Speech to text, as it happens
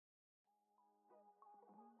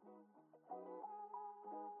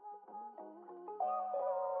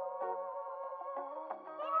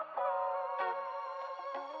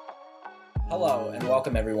Hello, and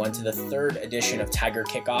welcome everyone to the third edition of Tiger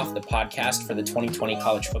Kickoff, the podcast for the 2020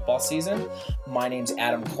 college football season. My name's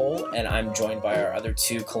Adam Cole, and I'm joined by our other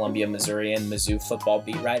two Columbia, Missouri, and Mizzou football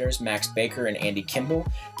beat writers, Max Baker and Andy Kimball,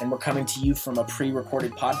 and we're coming to you from a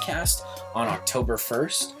pre-recorded podcast on October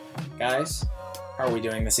 1st. Guys, how are we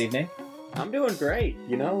doing this evening? I'm doing great.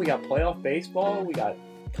 We got playoff baseball, we got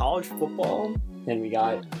college football, and we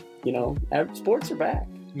got, sports are back.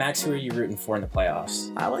 Max, who are you rooting for in the playoffs?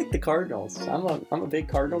 I like the Cardinals. I'm a big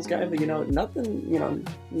Cardinals guy, but nothing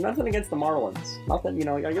against the Marlins. Nothing, you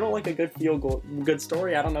don't like a good good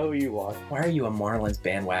story. I don't know who you are. Why are you a Marlins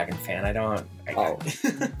bandwagon fan? I'm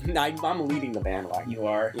leading the bandwagon. You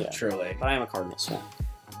are? Yeah. Truly. But I am a Cardinals fan.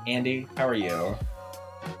 Andy, how are you?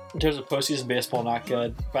 In terms of postseason baseball, not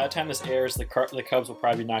good. By the time this airs, the Cubs will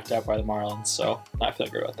probably be knocked out by the Marlins, so I feel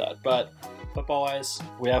good about that. But football-wise,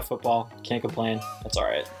 we have football. Can't complain. That's all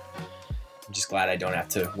right. I'm just glad I don't have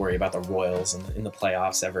to worry about the Royals in the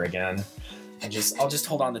playoffs ever again. I'll just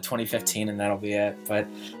hold on to 2015 and that'll be it. But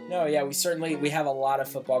no, yeah, we have a lot of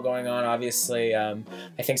football going on. Obviously, I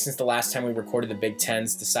think since the last time we recorded, the Big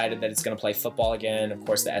Ten's decided that it's going to play football again. Of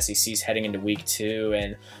course, the SEC's heading into week 2,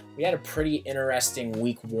 and we had a pretty interesting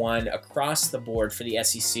week 1 across the board for the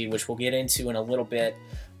SEC, which we'll get into in a little bit.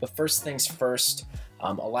 But first things first,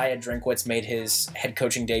 Elijah Drinkwitz made his head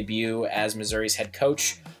coaching debut as Missouri's head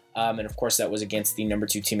coach. And of course, that was against the number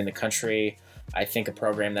 2 team in the country. I think a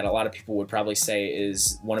program that a lot of people would probably say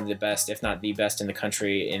is one of the best, if not the best in the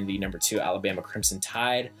country, in the number 2 Alabama Crimson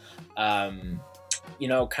Tide. Kind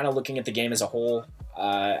of looking at the game as a whole,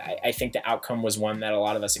 I think the outcome was one that a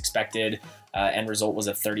lot of us expected. End result was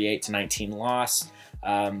a 38-19 loss.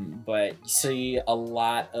 But you see a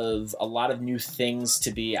lot of new things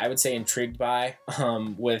to be, I would say, intrigued by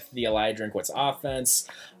with the Elijah Drinkwitz offense.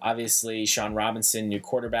 Obviously, Sean Robinson, new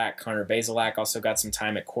quarterback. Connor Bazelak also got some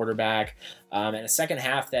time at quarterback. And a second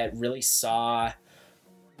half that really saw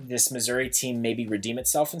this Missouri team maybe redeem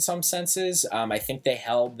itself in some senses. I think they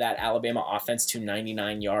held that Alabama offense to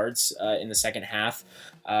 99 yards in the second half,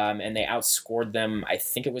 and they outscored them. I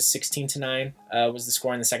think it was 16-9 was the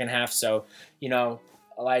score in the second half. So,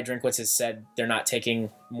 Elijah Drinkwitz has said they're not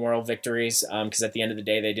taking moral victories because at the end of the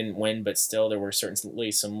day they didn't win, but still there were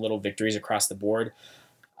certainly some little victories across the board.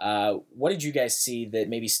 What did you guys see that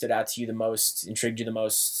maybe stood out to you the most, intrigued you the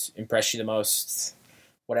most, impressed you the most?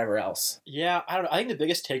 Whatever else. Yeah, I don't know. I think the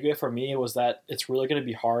biggest takeaway for me was that it's really going to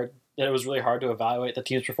be hard. That it was really hard to evaluate the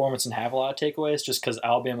team's performance and have a lot of takeaways just because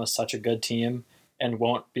Alabama is such a good team and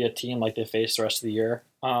won't be a team like they face the rest of the year.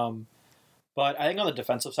 But I think on the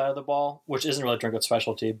defensive side of the ball, which isn't really Drinkwitz's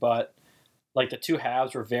specialty, but like the two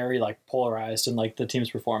halves were very polarized in the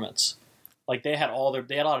team's performance. They had a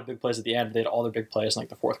lot of big plays at the end. But they had all their big plays in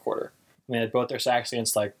the fourth quarter. They had both their sacks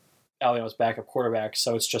against Alabama's backup quarterbacks,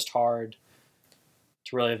 so it's just hard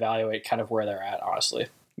to really evaluate kind of where they're at, honestly.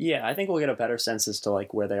 Yeah, I think we'll get a better sense as to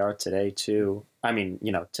where they are today too. I mean,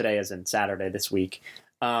 today as in Saturday this week.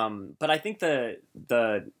 But I think the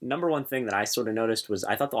number one thing that I sort of noticed was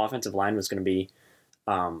I thought the offensive line was going to be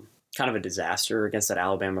kind of a disaster against that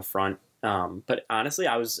Alabama front. But honestly,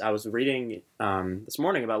 I was reading this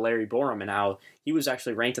morning about Larry Borum and how he was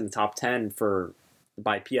actually ranked in the top 10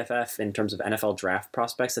 by PFF in terms of NFL draft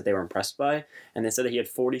prospects that they were impressed by. And they said that he had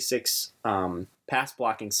 46 pass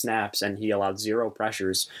blocking snaps and he allowed 0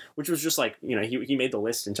 pressures, which was just he made the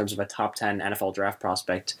list in terms of a top 10 NFL draft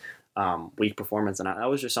prospect week performance. And that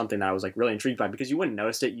was just something that I was really intrigued by because you wouldn't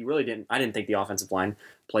notice it. I didn't think the offensive line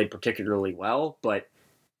played particularly well, but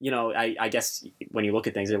I guess when you look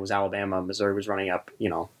at things, it was Alabama. Missouri was running up,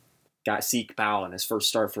 got Zeke Powell in his first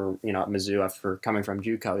start for at Mizzou after coming from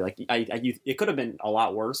JUCO. It could have been a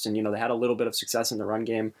lot worse, and they had a little bit of success in the run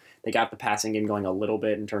game. They got the passing game going a little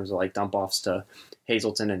bit in terms of dump offs to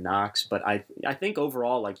Hazleton and Knox. But I think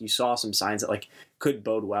overall you saw some signs that could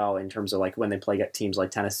bode well in terms of when they play teams like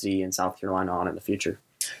Tennessee and South Carolina on in the future.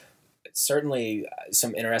 Certainly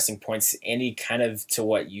some interesting points. Andy, kind of to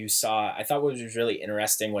what you saw, I thought what was really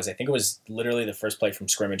interesting was I think it was literally the first play from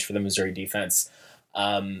scrimmage for the Missouri defense.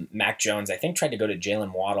 Mac Jones, I think, tried to go to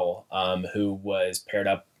Jalen Waddle, who was paired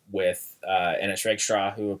up with Ennis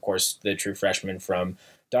Rakestraw, who, of course, the true freshman from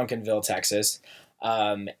Duncanville, Texas.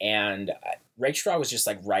 And Rakestraw was just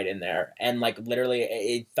right in there. And literally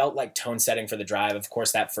it felt like tone setting for the drive. Of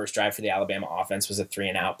course, that first drive for the Alabama offense was a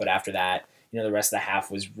 3-and-out. But after that, the rest of the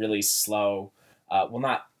half was really slow.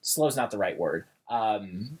 Slow is not the right word.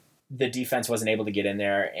 The defense wasn't able to get in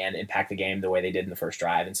there and impact the game the way they did in the first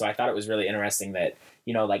drive. And so I thought it was really interesting that,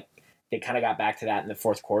 they kind of got back to that in the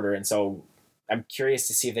fourth quarter. And so I'm curious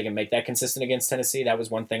to see if they can make that consistent against Tennessee. That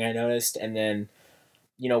was one thing I noticed. And then,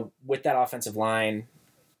 with that offensive line,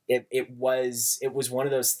 it was one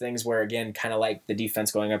of those things where, again, kind of like the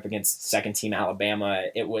defense going up against second team Alabama,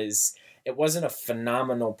 it wasn't a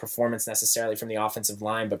phenomenal performance necessarily from the offensive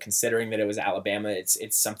line, but considering that it was Alabama,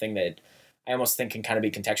 it's something that I almost think can kind of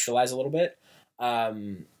be contextualized a little bit.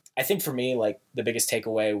 I think for me, like, the biggest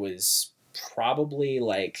takeaway was probably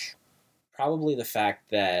the fact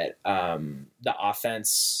that the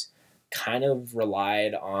offense kind of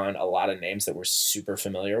relied on a lot of names that we're super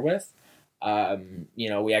familiar with.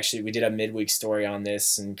 We did a midweek story on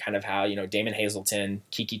this and kind of how, Damon Hazelton,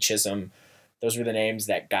 Kiki Chisholm, those were the names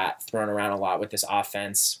that got thrown around a lot with this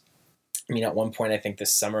offense. I mean, at one point, I think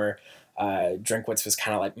this summer, Drinkwitz was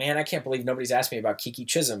kind of like, man, I can't believe nobody's asked me about Kiki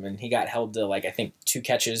Chisholm. And he got held to, like, I think 2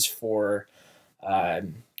 catches for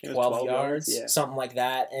 12 yards, yeah, something like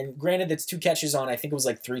that. And granted, that's 2 catches on, I think it was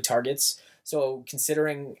like 3 targets. So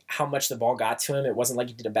considering how much the ball got to him, it wasn't like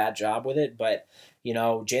he did a bad job with it. But,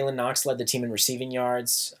 Jalen Knox led the team in receiving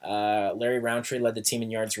yards. Larry Roundtree led the team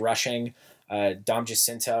in yards rushing. Dom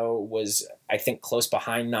Jacinto was, I think, close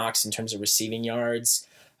behind Knox in terms of receiving yards.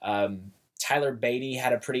 Tyler Beatty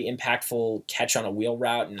had a pretty impactful catch on a wheel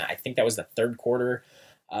route, and I think that was the third quarter.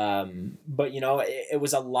 But it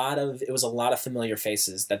was a lot of familiar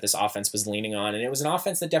faces that this offense was leaning on, and it was an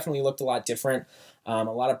offense that definitely looked a lot different. A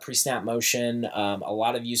lot of pre-snap motion, a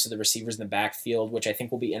lot of use of the receivers in the backfield, which I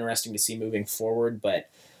think will be interesting to see moving forward. But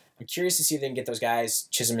I'm curious to see if they can get those guys,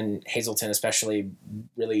 Chisholm and Hazelton especially,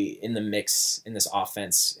 really in the mix in this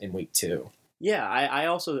offense in week 2. Yeah,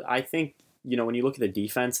 I think, when you look at the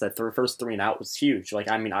defense, that first 3 and out was huge. Like,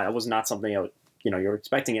 I mean, I was not something you're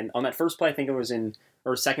expecting. And on that first play, I think it was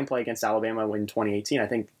second play against Alabama in 2018. I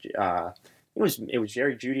think it was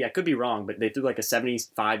Jerry Jeudy. I could be wrong, but they threw like a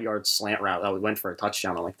 75-yard slant route that went for a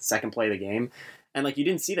touchdown on like the second play of the game. And like, you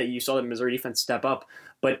didn't see that. You saw the Missouri defense step up,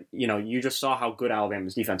 but you just saw how good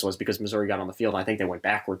Alabama's defense was because Missouri got on the field. And I think they went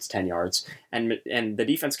backwards 10 yards, and the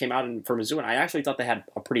defense came out for Mizzou. And I actually thought they had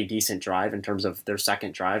a pretty decent drive in terms of their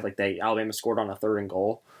second drive. Like, Alabama scored on a 3rd and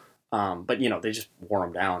goal. But they just wore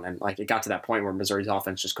them down, and like, it got to that point where Missouri's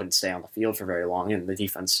offense just couldn't stay on the field for very long, and the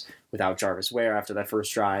defense without Jarvis Ware after that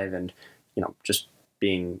first drive, and just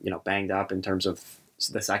being banged up in terms of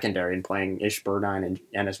the secondary, and playing Ish Burdine and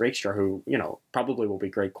Ennis Rakestraw, who probably will be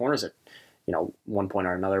great corners at one point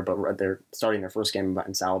or another, but they're starting their first game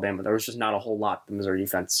against Alabama. There was just not a whole lot the Missouri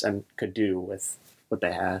defense could do with what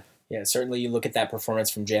they had. Yeah, certainly you look at that performance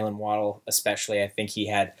from Jalen Waddle, especially. I think he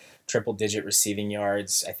had triple-digit receiving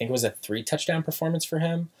yards. I think it was a 3-touchdown performance for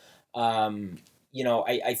him.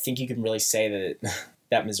 I think you can really say that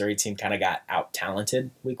that Missouri team kind of got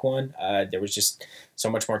out-talented week 1. There was just so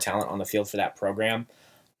much more talent on the field for that program.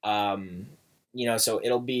 So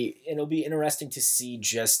it'll be interesting to see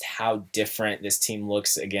just how different this team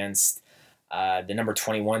looks against the number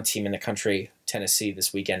 21 team in the country, Tennessee,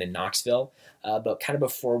 this weekend in Knoxville. But kind of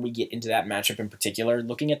before we get into that matchup in particular,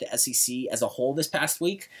 looking at the SEC as a whole this past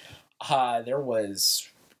week, there was,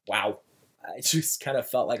 wow. It just kind of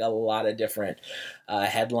felt like a lot of different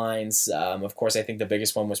headlines. Of course, I think the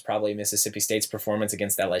biggest one was probably Mississippi State's performance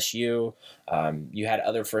against LSU. You had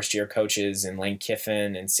other first-year coaches in Lane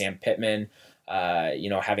Kiffin and Sam Pittman,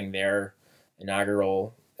 having their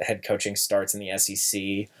inaugural head coaching starts in the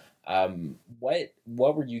SEC.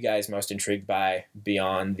 What were you guys most intrigued by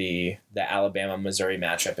beyond the Alabama-Missouri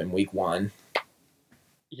matchup in week 1?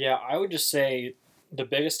 Yeah, I would just say the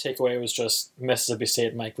biggest takeaway was just Mississippi State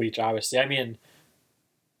and Mike Leach, obviously. I mean,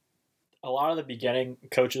 a lot of the beginning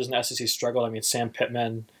coaches in the SEC struggled. I mean, Sam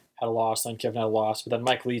Pittman had a loss, then Kiffin had a loss, but then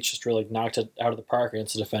Mike Leach just really knocked it out of the park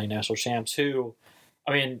against the defending national champs, who,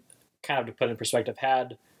 I mean, kind of to put it in perspective,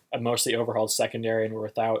 had a mostly overhauled secondary and were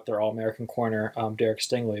without their All-American corner, Derek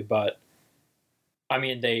Stingley. But, I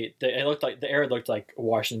mean, it looked like the air looked like a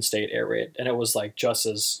Washington State air raid, and it was like just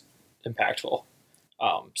as impactful.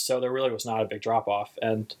 So there really was not a big drop-off,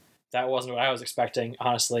 and that wasn't what I was expecting,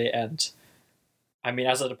 honestly. And, I mean,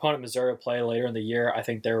 as an opponent Missouri will play later in the year, I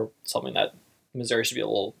think they're something that Missouri should be a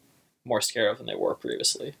little more scared of than they were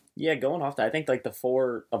previously. Yeah, going off that, I think like the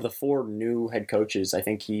four new head coaches, I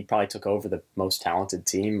think he probably took over the most talented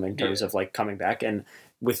team in terms of like coming back, and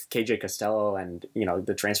with KJ Costello and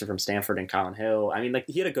the transfer from Stanford and Colin Hill, I mean, like,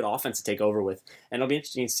 he had a good offense to take over with, and it'll be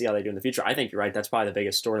interesting to see how they do in the future. I think you're right; that's probably the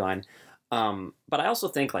biggest storyline. But I also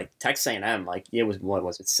think like Texas A&M, like it was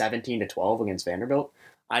 17-12 against Vanderbilt.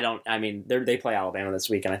 They play Alabama this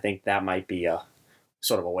week, and I think that might be a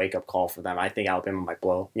sort of a wake-up call for them. I think Alabama might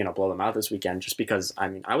blow them out this weekend, just because, I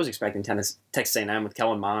mean, I was expecting Texas A&M with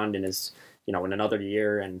Kellen Mond in his, in another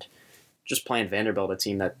year, and just playing Vanderbilt, a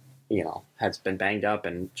team that, has been banged up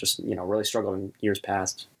and just, really struggled in years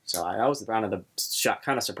past. So that was kind of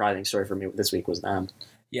the surprising story for me this week was them.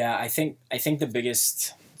 Yeah, I think the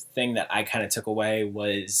biggest thing that I kind of took away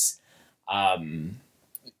was, again,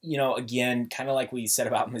 kind of like we said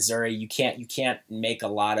about Missouri, you can't make a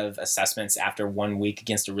lot of assessments after 1 week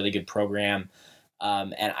against a really good program,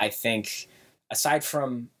 and I think aside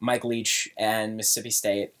from Mike Leach and Mississippi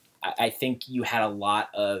State, I think you had a lot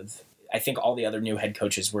of. I think all the other new head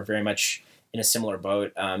coaches were very much in a similar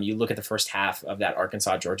boat. You look at the first half of that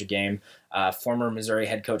Arkansas-Georgia game, former Missouri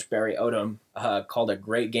head coach Barry Odom called a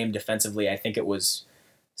great game defensively. I think it was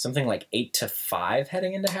something like 8-5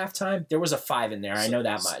 heading into halftime. There was a 5 in there. I know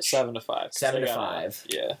that much. 7-5. 7-5.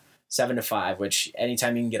 Yeah. 7-5, which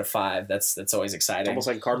anytime you can get a 5, that's always exciting. It's almost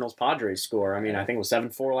like Cardinals Padres score. I mean, I think it was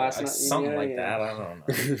 7-4 last night. Something like that. I don't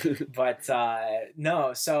know. But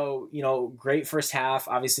no, so great first half.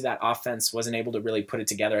 Obviously, that offense wasn't able to really put it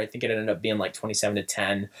together. I think it ended up being like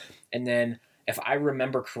 27-10, and then if I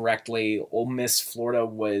remember correctly, Ole Miss Florida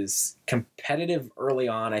was competitive early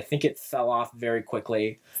on. I think it fell off very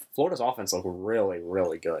quickly. Florida's offense looked really,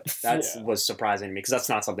 really good. That was surprising to me because that's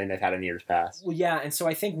not something they've had in years past. Well, yeah, and so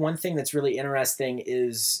I think one thing that's really interesting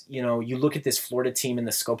is, you look at this Florida team in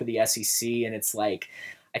the scope of the SEC, and it's like,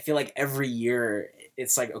 I feel like every year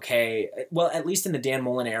it's like, okay, well, at least in the Dan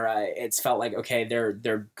Mullen era, it's felt like, okay,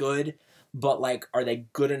 they're good, but like, are they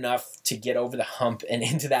good enough to get over the hump and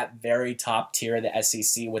into that very top tier of the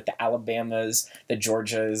SEC with the Alabamas, the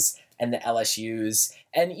Georgias, and the LSUs,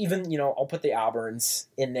 and even, I'll put the Auburns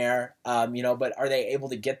in there, but are they able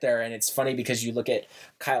to get there? And it's funny because you look at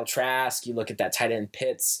Kyle Trask, you look at that tight end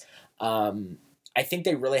Pitts. I think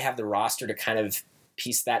they really have the roster to kind of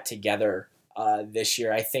piece that together this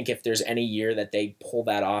year. I think if there's any year that they pull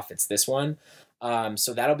that off, it's this one.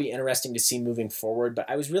 So that'll be interesting to see moving forward. But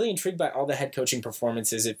I was really intrigued by all the head coaching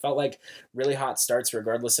performances. It felt like really hot starts,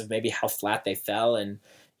 regardless of maybe how flat they fell. And,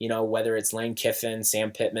 whether it's Lane Kiffin, Sam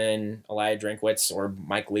Pittman, Elijah Drinkwitz, or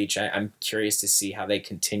Mike Leach, I'm curious to see how they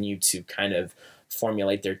continue to kind of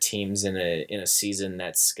formulate their teams in a season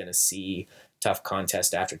that's going to see tough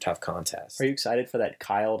contest after tough contest. Are you excited for that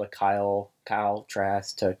Kyle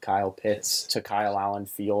Trask to Kyle Pitts to Kyle Allen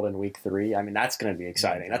Field in week 3? I mean, that's going to be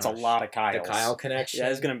exciting. That's a lot of Kyles. The Kyle connection.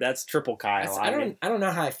 Yeah, that's triple Kyle. I don't know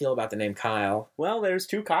how I feel about the name Kyle. Well, there's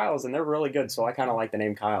 2 Kyles and they're really good, so I kind of like the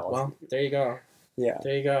name Kyle. Well, there you go. Yeah.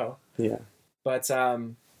 There you go. Yeah. But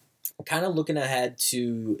kind of looking ahead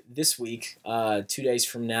to this week, 2 days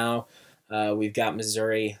from now, we've got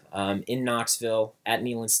Missouri in Knoxville at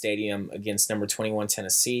Neyland Stadium against number 21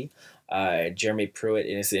 Tennessee. Jeremy Pruitt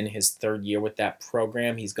is in his 3rd year with that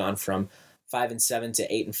program. He's gone from 5-7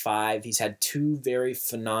 to 8-5. He's had 2 very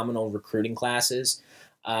phenomenal recruiting classes,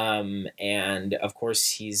 and of course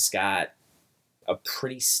he's got a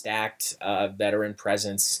pretty stacked veteran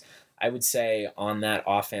presence, I would say, on that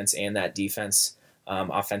offense and that defense.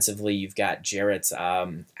 Offensively, you've got Jarrett.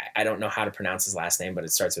 I don't know how to pronounce his last name, but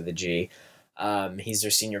it starts with a G. He's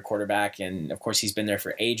their senior quarterback, and of course, he's been there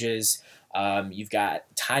for ages. You've got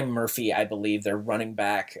Ty Murphy, I believe, their running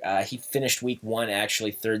back. He finished week 1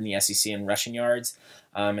 actually 3rd in the SEC in rushing yards,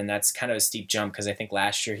 and that's kind of a steep jump because I think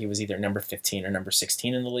last year he was either number 15 or number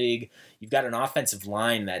 16 in the league. You've got an offensive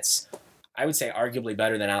line that's, I would say, arguably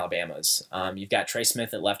better than Alabama's. You've got Trey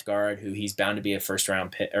Smith at left guard, who he's bound to be a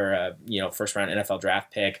first-round pick or first-round NFL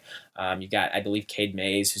draft pick. You've got, I believe, Cade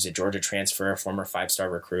Mays, who's a Georgia transfer, a former 5-star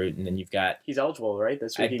recruit, and then you've got he's eligible, right?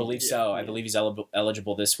 This week, I believe so. I believe he's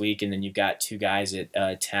eligible this week, and then you've got 2 guys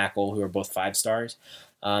at tackle who are both 5-stars,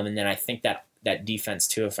 and then I think that defense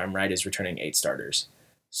too, if I'm right, is returning 8 starters.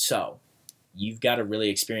 So you've got a really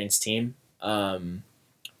experienced team.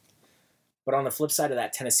 But on the flip side of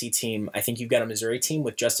that Tennessee team, I think you've got a Missouri team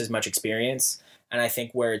with just as much experience. And I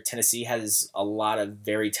think where Tennessee has a lot of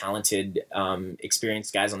very talented,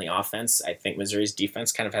 experienced guys on the offense, I think Missouri's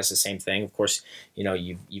defense kind of has the same thing. Of course,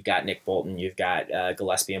 you've got Nick Bolton, you've got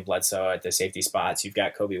Gillespie and Bledsoe at the safety spots, you've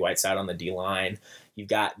got Kobe Whiteside on the D-line. You've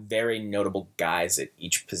got very notable guys at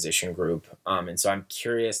each position group. And so I'm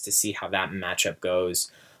curious to see how that matchup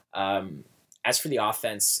goes. As for the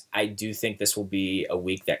offense, I do think this will be a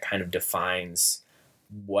week that kind of defines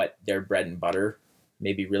what their bread and butter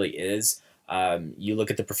maybe really is. You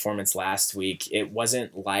look at the performance last week, it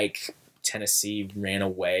wasn't like Tennessee ran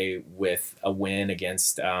away with a win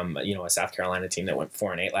against a South Carolina team that went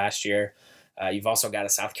 4-8 last year. You've also got a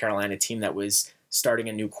South Carolina team that was starting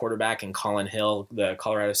a new quarterback in Colin Hill, the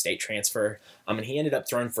Colorado State transfer. And he ended up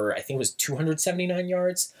throwing for, I think it was 279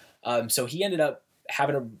 yards. So he ended up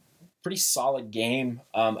having a pretty solid game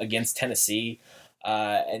against Tennessee.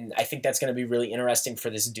 And I think that's going to be really interesting for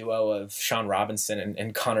this duo of Sean Robinson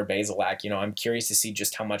and Connor Bazelak. I'm curious to see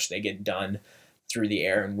just how much they get done through the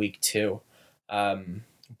air in week 2.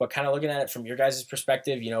 But kind of looking at it from your guys'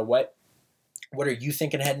 perspective, what are you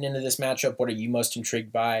thinking heading into this matchup? What are you most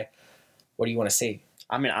intrigued by? What do you want to see?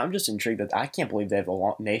 I mean, I'm just intrigued that I can't believe they have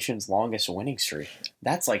the nation's longest winning streak.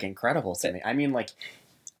 That's like incredible to me. I mean, like,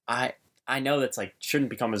 I know that's like shouldn't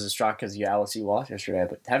become as a shock because LSU lost yesterday,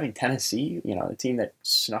 but having Tennessee, the team that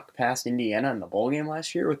snuck past Indiana in the bowl game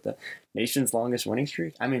last year with the nation's longest winning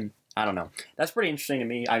streak. I mean, I don't know. That's pretty interesting to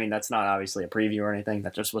me. I mean, that's not obviously a preview or anything.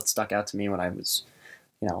 That's just what stuck out to me when I was,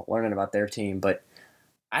 learning about their team. But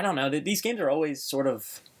I don't know. These games are always sort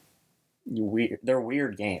of weird. They're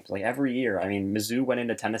weird games. Like every year. I mean, Mizzou went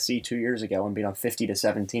into Tennessee 2 years ago and beat them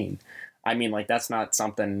 50-17. I mean, like that's not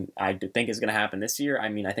something I think is going to happen this year. I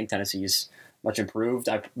mean, I think Tennessee's much improved.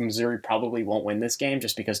 Missouri probably won't win this game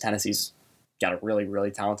just because Tennessee's got a really,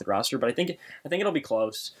 really talented roster. But I think it'll be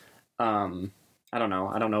close. I don't know.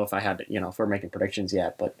 I don't know if I had, if we're making predictions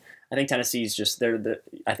yet, but I think Tennessee's just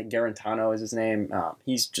I think Garantano is his name.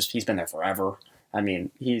 He's been there forever. I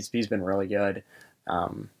mean, he's been really good.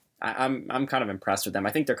 I'm kind of impressed with them.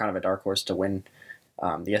 I think they're kind of a dark horse to win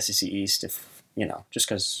the SEC East if, just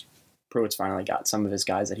because Pruitt's finally got some of his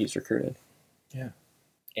guys that he's recruited. Yeah.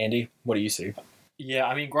 Andy, what do you see? Yeah,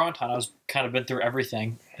 I mean, Garantano's kind of been through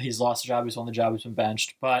everything. He's lost a job, he's won the job, he's been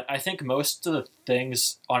benched. But I think most of the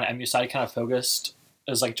things on MU side kind of focused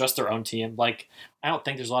is like just their own team. Like, I don't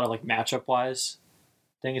think there's a lot of like matchup-wise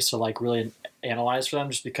things to like really analyze for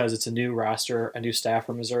them just because it's a new roster, a new staff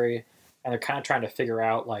for Missouri, and they're kind of trying to figure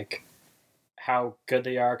out like how good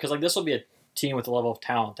they are. Because like this will be a team with a level of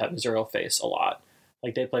talent that Missouri will face a lot.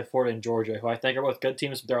 Like they play Florida and Georgia, who I think are both good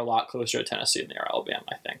teams, but they're a lot closer to Tennessee than they are Alabama,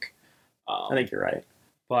 I think. I think you're right.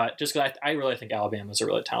 But just because I really think Alabama is a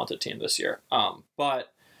really talented team this year.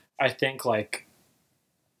 But I think like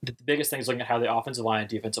the biggest thing is looking at how the offensive line and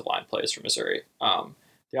defensive line plays for Missouri.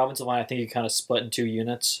 The offensive line, I think you kind of split in two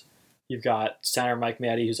units. You've got center Mike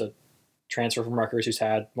Matty, who's a transfer from Rutgers, who's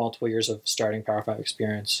had multiple years of starting Power 5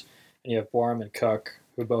 experience. And you have Borum and Cook,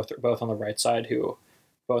 who are both on the right side, who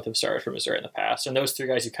both have started for Missouri in the past. And those three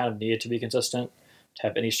guys you kind of need to be consistent to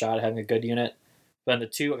have any shot at having a good unit. But then the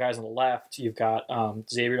two guys on the left, you've got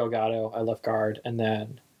Xavier Delgado at left guard, and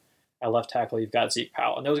then at left tackle, you've got Zeke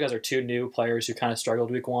Powell. And those guys are two new players who kind of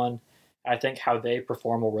struggled week one. I think how they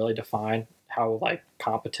perform will really define how like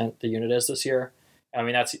competent the unit is this year. I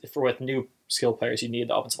mean, that's with new skill players, you need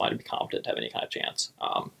the offensive line to be competent to have any kind of chance.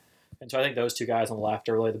 And so I think those two guys on the left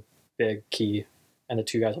are really the big key, and the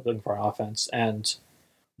two guys I'm looking for on offense. And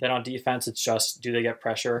then on defense, it's just, do they get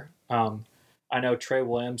pressure? I know Trey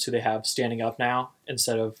Williams, who they have standing up now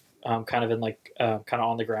instead of kind of in like kind of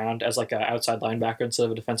on the ground as like an outside linebacker instead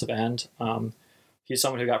of a defensive end. He's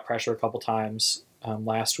someone who got pressure a couple times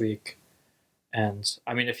last week. And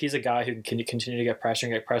I mean, if he's a guy who can continue to get pressure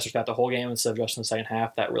throughout the whole game instead of just in the second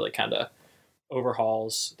half, that really kind of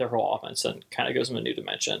overhauls their whole offense and kind of gives them a new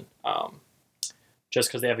dimension. Just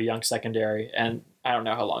because they have a young secondary, and I don't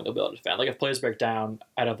know how long they'll be able to defend. Like if plays break down,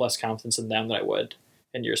 I'd have less confidence in them than I would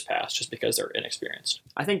in years past, just because they're inexperienced.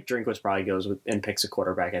 I think Drinkwitz probably goes with and picks a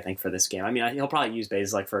quarterback, I think, for this game. I mean, he'll probably use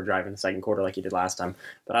Bays like for a drive in the second quarter like he did last time,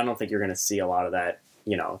 but I don't think you're going to see a lot of that.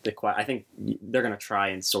 I think they're going to try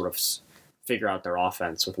and sort of figure out their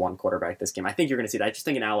offense with one quarterback this game. I think you're going to see that. I just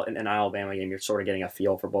think in an Alabama game, you're sort of getting a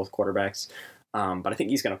feel for both quarterbacks. But I think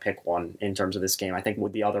he's going to pick one in terms of this game. I think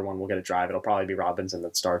with the other one, we'll get a drive. It'll probably be Robinson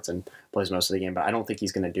that starts and plays most of the game, but I don't think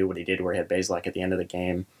he's going to do what he did where he had Bazelak at the end of the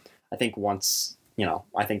game. I think once,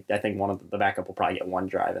 I think one of the backup will probably get one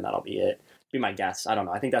drive and that'll be it. Be my guess. I don't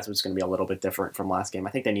know. I think that's what's going to be a little bit different from last game.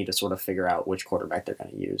 I think they need to sort of figure out which quarterback they're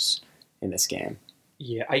going to use in this game.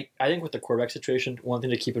 Yeah, I think with the quarterback situation, one thing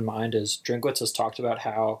to keep in mind is Drinkwitz has talked about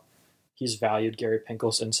how he's valued Gary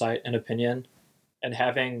Pinkel's insight and opinion, and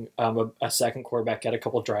having a second quarterback get a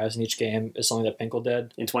couple drives in each game is something that Pinkel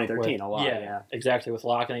did. In 2013, a lot, yeah. Exactly, with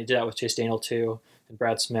Locke, and he did that with Chase Daniel too, and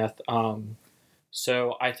Brad Smith.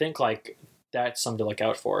 So I think like that's something to look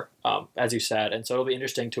out for, as you said. And so it'll be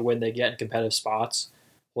interesting to when they get in competitive spots,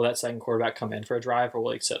 will that second quarterback come in for a drive or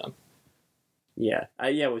will he sit him? Yeah,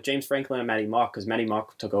 with James Franklin and Matty Mock, because Matty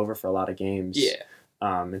Mock took over for a lot of games. Yeah.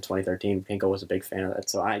 In 2013, Pinkel was a big fan of that.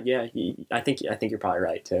 So I think you're probably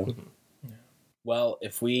right too. Mm-hmm. Yeah. Well,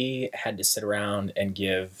 if we had to sit around and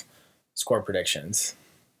give score predictions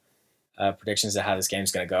of how this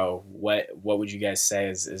game's going to go, what would you guys say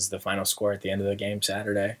is the final score at the end of the game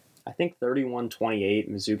Saturday? I think 31-28.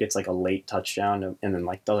 Mizzou gets like a late touchdown and then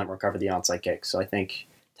like doesn't recover the onside kick. So I think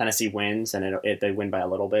Tennessee wins and they win by a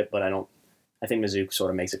little bit, but I think Mizzou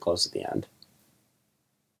sort of makes it close at the end.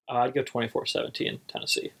 I'd go 24-17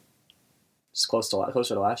 Tennessee. It's closer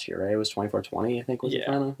to last year, right? It was 24-20, I think was the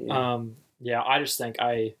final. Yeah. I just think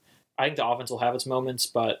I I think the offense will have its moments,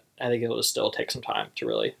 but I think it'll still take some time to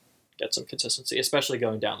really get some consistency, especially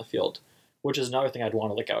going down the field, which is another thing I'd want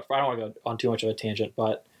to look out for. I don't want to go on too much of a tangent,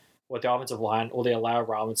 but with the offensive line, will they allow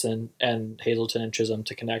Robinson and Hazleton and Chisholm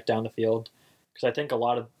to connect down the field? Because I think a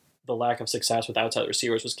lot of the lack of success with outside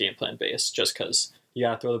receivers was game plan based, just because you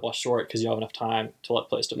got to throw the ball short because you don't have enough time to let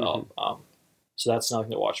plays develop. So that's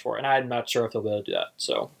nothing to watch for. And I'm not sure if they'll be able to do that.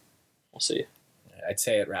 So we'll see. I'd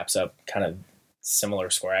say it wraps up kind of similar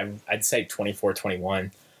score. I'd say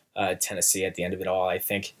 24-21 Tennessee at the end of it all. I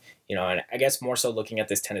think, and I guess more so looking at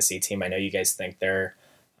this Tennessee team, I know you guys think they're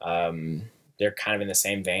kind of in the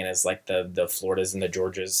same vein as like the Floridas and the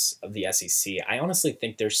Georgias of the SEC. I honestly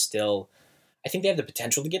think I think they have the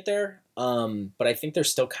potential to get there, but I think they're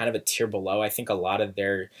still kind of a tier below. I think a lot of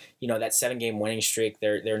their, that 7-game winning streak,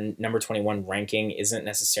 their number 21 ranking isn't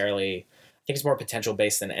necessarily, I think it's more potential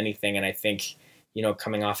based than anything. And I think,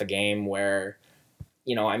 coming off a game where,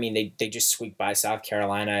 they just squeaked by South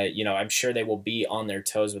Carolina, I'm sure they will be on their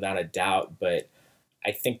toes without a doubt, but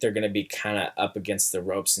I think they're going to be kind of up against the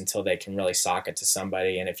ropes until they can really sock it to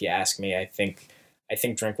somebody. And if you ask me, I think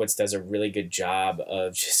Drinkwitz does a really good job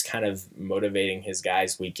of just kind of motivating his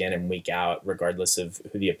guys week in and week out, regardless of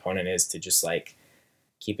who the opponent is, to just like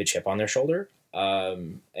keep a chip on their shoulder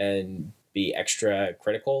and be extra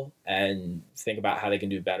critical and think about how they can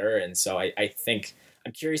do better. And so I think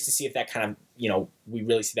I'm curious to see if that kind of, we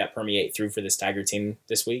really see that permeate through for this Tiger team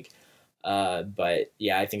this week. But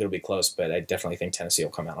yeah, I think it'll be close, but I definitely think Tennessee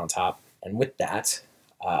will come out on top. And with that,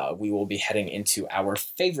 we will be heading into our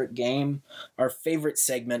favorite game, our favorite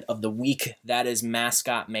segment of the week. That is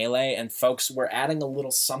Mascot Melee. And folks, we're adding a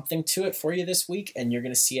little something to it for you this week, and you're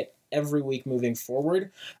going to see it every week moving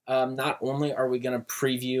forward. Not only are we going to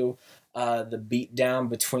preview the beatdown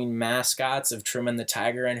between mascots of Truman the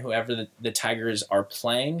Tiger and whoever the Tigers are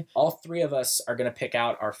playing, all three of us are going to pick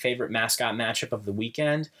out our favorite mascot matchup of the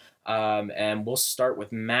weekend. And we'll start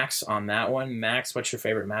with Max on that one. Max, what's your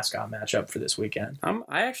favorite mascot matchup for this weekend?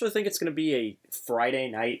 I actually think it's going to be a Friday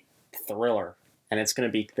night thriller, and it's going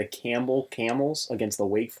to be the Campbell Camels against the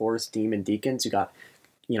Wake Forest Demon Deacons, who got,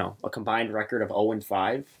 a combined record of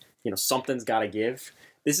 0-5. Something's got to give.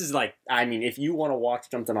 This is if you want to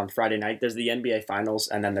watch something on Friday night, there's the NBA Finals,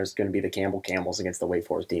 and then there's going to be the Campbell Camels against the Wake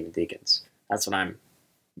Forest Demon Deacons. That's what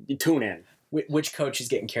tune in. Which coach is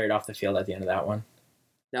getting carried off the field at the end of that one?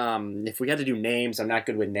 If we had to do names, I'm not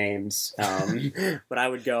good with names. But I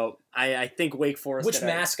would go. I think Wake Forest. Which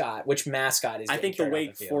mascot is? I think the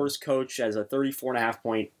Wake Forest coach has a 35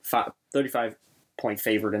 point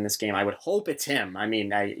favorite in this game. I would hope it's him. I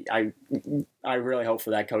really hope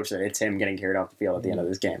for that coach that it's him getting carried off the field at the end of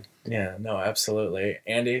this game. Yeah, no, absolutely.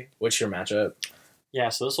 Andy, what's your matchup? Yeah,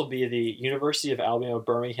 so this will be the University of Alabama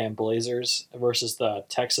Birmingham Blazers versus the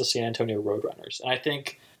Texas San Antonio Roadrunners. And I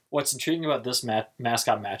think what's intriguing about this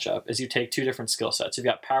mascot matchup is you take two different skill sets. You've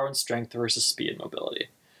got power and strength versus speed and mobility.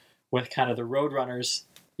 With kind of the Roadrunners,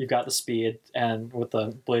 you've got the speed, and with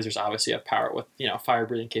the Blazers, obviously you have power with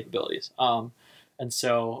fire-breathing capabilities. And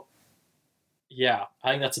so, yeah,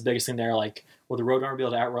 I think that's the biggest thing there. Like, will the Roadrunner be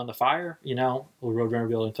able to outrun the fire? Will the Roadrunner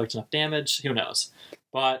be able to inflict enough damage? Who knows?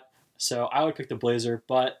 So I would pick the Blazer,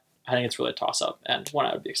 but I think it's really a toss-up, and one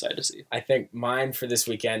I would be excited to see. I think mine for this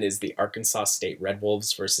weekend is the Arkansas State Red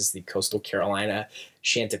Wolves versus the Coastal Carolina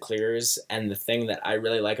Chanticleers. And the thing that I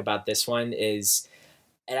really like about this one is,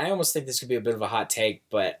 and I almost think this could be a bit of a hot take,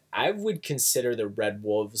 but I would consider the Red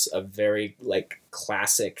Wolves a very,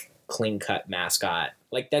 classic, clean-cut mascot.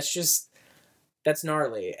 That's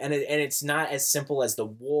gnarly. And it's not as simple as the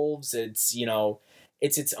Wolves. It's,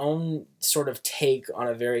 it's its own sort of take on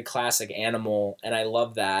a very classic animal, and I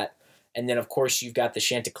love that. And then, of course, you've got the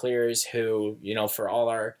Chanticleers who, for all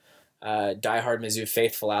our diehard Mizzou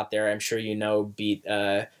faithful out there, I'm sure beat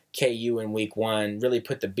KU in week 1, really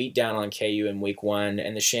put the beat down on KU in week 1.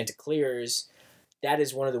 And the Chanticleers, that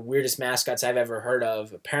is one of the weirdest mascots I've ever heard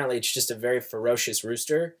of. Apparently, it's just a very ferocious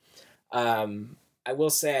rooster. I will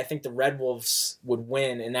say I think the Red Wolves would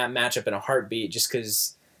win in that matchup in a heartbeat just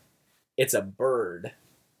because it's a bird,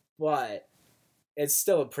 but it's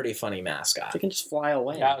still a pretty funny mascot. They can just fly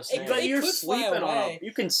away. Yeah, you're sleeping on.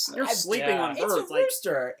 You're sleeping on birds. It's a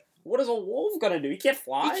rooster. What is a wolf gonna do? He can't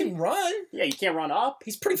fly. He can run. Yeah, you can't run up.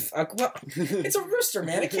 He's pretty. Well, it's a rooster,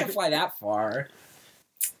 man. It can't fly that far.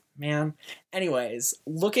 Man. Anyways,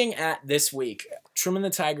 looking at this week, Truman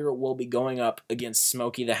the Tiger will be going up against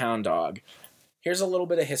Smokey the Hound Dog. Here's a little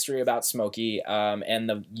bit of history about Smokey and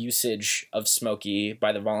the usage of Smokey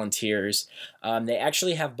by the Volunteers. They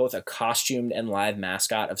actually have both a costumed and live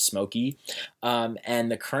mascot of Smokey.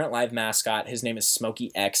 And the current live mascot, his name is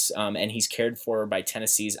Smokey X, and he's cared for by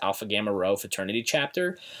Tennessee's Alpha Gamma Rho fraternity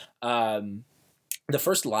chapter. The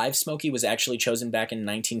first live Smokey was actually chosen back in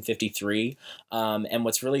 1953. And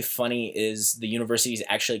what's really funny is the universities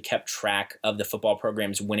actually kept track of the football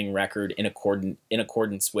program's winning record in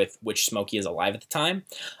accordance with which Smokey is alive at the time.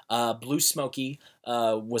 Blue Smokey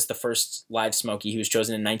was the first live Smokey. He was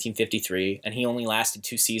chosen in 1953, and he only lasted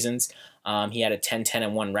 2 seasons. He had a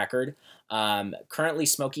 10-10-1 record. Currently,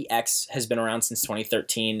 Smokey X has been around since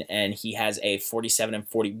 2013, and he has a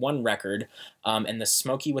 47-41 record. And the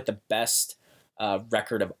Smokey with the best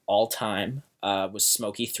record of all time was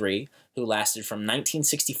Smokey 3, who lasted from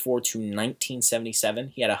 1964 to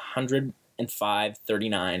 1977. He had a 105,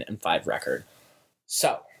 39, and 5 record.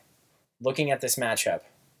 So, looking at this matchup,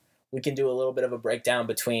 we can do a little bit of a breakdown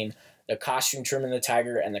between the costume Truman the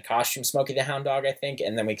Tiger and the costume Smokey the Hound Dog, I think,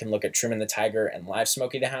 and then we can look at Truman the Tiger and live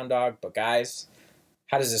Smokey the Hound Dog. But guys,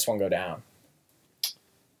 how does this one go down?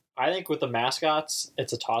 I think with the mascots,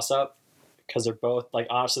 it's a toss-up because they're both,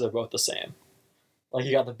 honestly, they're both the same.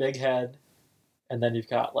 You got the big head, and then you've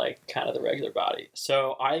got, kind of the regular body.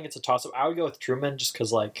 So I think it's a toss-up. I would go with Truman just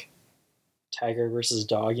because, tiger versus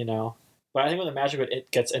dog, But I think when the matchup it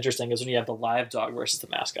gets interesting is when you have the live dog versus the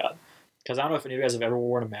mascot. Because I don't know if any of you guys have ever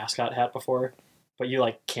worn a mascot hat before, but you,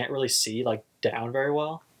 can't really see, down very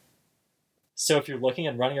well. So if you're looking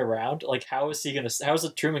and running around, how is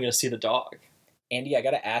the Truman going to see the dog? Andy, I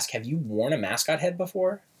got to ask, have you worn a mascot head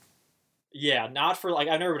before? Yeah, not for,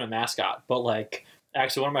 I've never been a mascot, but,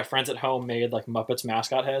 actually, one of my friends at home made Muppets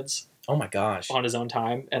mascot heads. Oh my gosh! On his own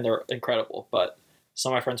time, and they're incredible. But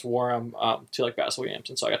some of my friends wore them to basketball games,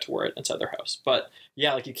 and so I got to wear it inside their house. But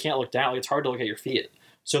yeah, you can't look down. It's hard to look at your feet.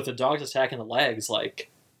 So if the dog's attacking the legs,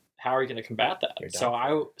 how are you going to combat that? So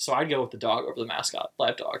I'd go with the dog over the mascot,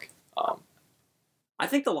 live dog. I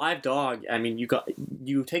think the live dog. I mean,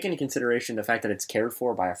 you take into consideration the fact that it's cared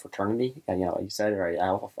for by a fraternity, and like you said, right,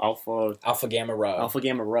 Alpha Gamma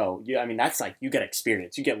Rho. That's you get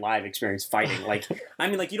experience. You get live experience fighting. You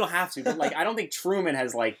don't have to, but I don't think Truman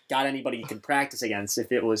has got anybody you can practice against.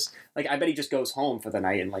 If it was I bet he just goes home for the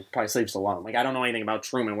night and probably sleeps alone. I don't know anything about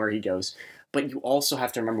Truman where he goes, but you also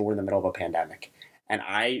have to remember we're in the middle of a pandemic, and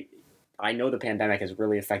I know the pandemic has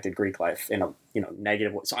really affected Greek life in a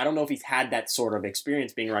negative way. So I don't know if he's had that sort of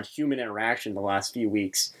experience being around human interaction the last few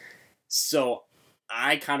weeks. So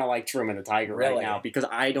I kind of like Truman the Tiger right now because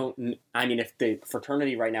if the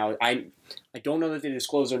fraternity right now, I don't know that they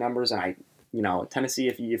disclose their numbers, and Tennessee,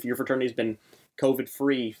 if your fraternity's been COVID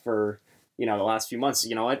free for the last few months,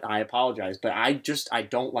 you know what, I apologize, but I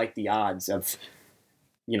don't like the odds of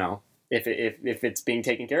If it's being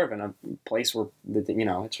taken care of in a place where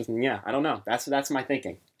it's just I don't know. That's my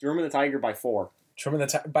thinking. Truman the Tiger by 4. Truman the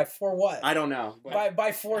Tiger by 4 what? I don't know.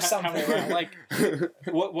 By 4 something.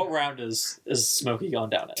 What round is Smokey going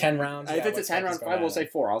down at? 10 rounds. If it's a 10-round fight, we'll say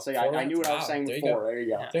 4. I'll say 4 I knew what I was saying with 4. There you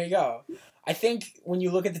go. There you go. I think when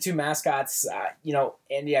you look at the two mascots,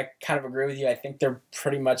 Andy, I kind of agree with you. I think they're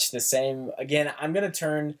pretty much the same. Again, I'm going to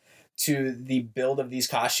turn to the build of these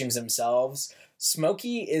costumes themselves.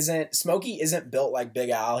 Smokey isn't built like Big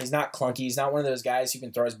Al. He's not clunky. He's not one of those guys who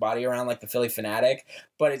can throw his body around like the Philly Fanatic,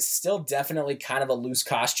 but it's still definitely kind of a loose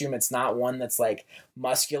costume. It's not one that's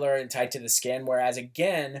muscular and tight to the skin. Whereas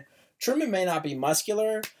again, Truman may not be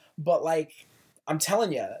muscular, but I'm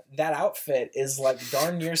telling you, that outfit is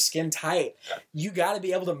darn near skin tight. You got to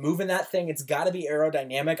be able to move in that thing. It's got to be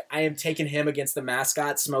aerodynamic. I am taking him against the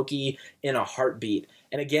mascot Smokey in a heartbeat.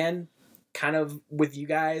 And again, kind of with you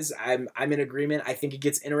guys, I'm in agreement. I think it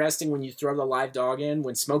gets interesting when you throw the live dog in.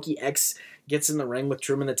 When Smokey X gets in the ring with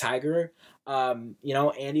Truman the Tiger,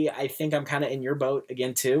 Andy, I think I'm kind of in your boat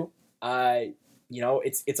again too.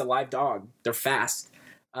 It's a live dog. They're fast.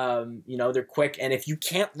 They're quick, and if you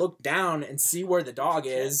can't look down and see where the dog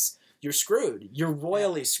is, you're screwed. You're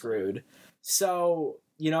royally screwed. So,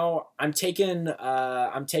 I'm taking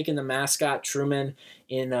the mascot Truman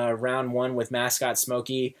in round 1 with mascot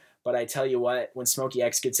Smokey. But I tell you what, when Smokey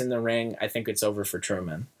X gets in the ring, I think it's over for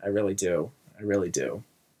Truman. I really do.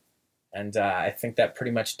 And I think that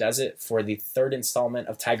pretty much does it for the 3rd installment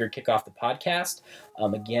of Tiger Kickoff, the podcast.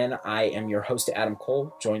 Again, I am your host, Adam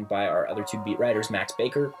Cole, joined by our other 2 beat writers, Max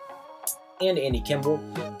Baker and Andy Kimball.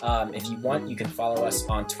 If you want, you can follow us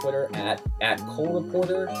on Twitter at Cole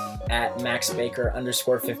Reporter, at Max Baker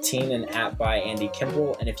 _15, and at by Andy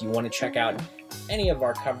Kimball. And if you want to check out any of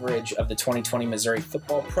our coverage of the 2020 Missouri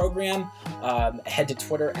football program, head to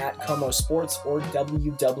Twitter at Como Sports or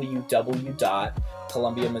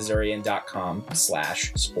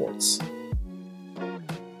www.columbiamissourian.com/sports.